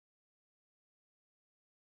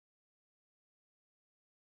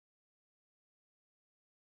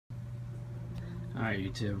Alright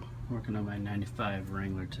YouTube, working on my 95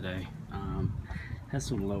 Wrangler today. Has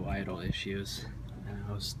some low idle issues.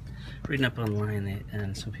 I was reading up online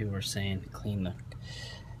and some people were saying to clean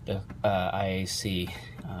the IAC,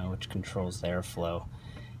 which controls the airflow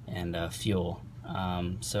and fuel.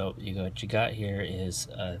 So what you got here is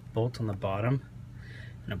a bolt on the bottom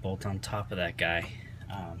and a bolt on top of that guy.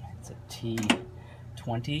 It's a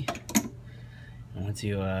T20. And once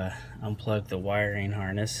you unplug the wiring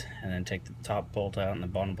harness and then take the top bolt out and the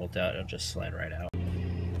bottom bolt out, it'll just slide right out.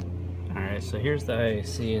 Alright, so here's the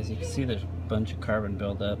IAC. As you can see, there's a bunch of carbon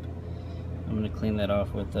buildup. I'm going to clean that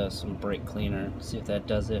off with some brake cleaner, see if that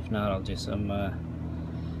does it. If not, I'll do some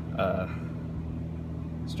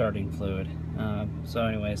starting fluid. So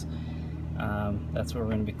anyways, that's what we're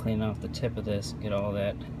going to be cleaning off the tip of this, get all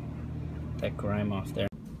that grime off there.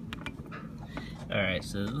 Alright,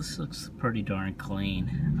 so this looks pretty darn clean.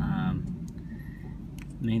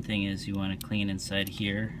 The main thing is you want to clean inside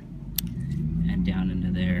here and down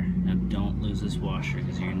into there. Now don't lose this washer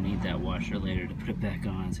because you're going to need that washer later to put it back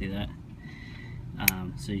on, see that?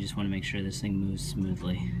 So you just want to make sure this thing moves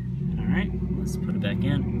smoothly. Alright, let's put it back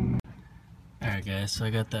in. Alright guys, so I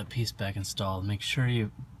got that piece back installed. Make sure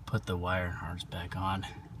you put the wire harness back on.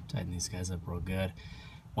 Tighten these guys up real good.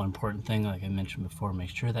 One important thing, like I mentioned before, make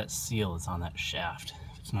sure that seal is on that shaft.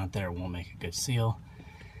 If it's not there, it won't make a good seal.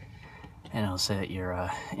 And it'll say that your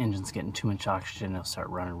engine's getting too much oxygen, it'll start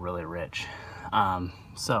running really rich.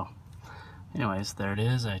 So, anyways, there it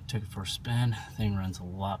is. I took it for a spin. The thing runs a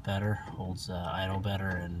lot better, holds idle better,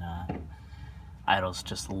 and idle's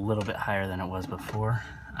just a little bit higher than it was before.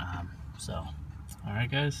 Alright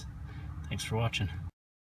guys, thanks for watching.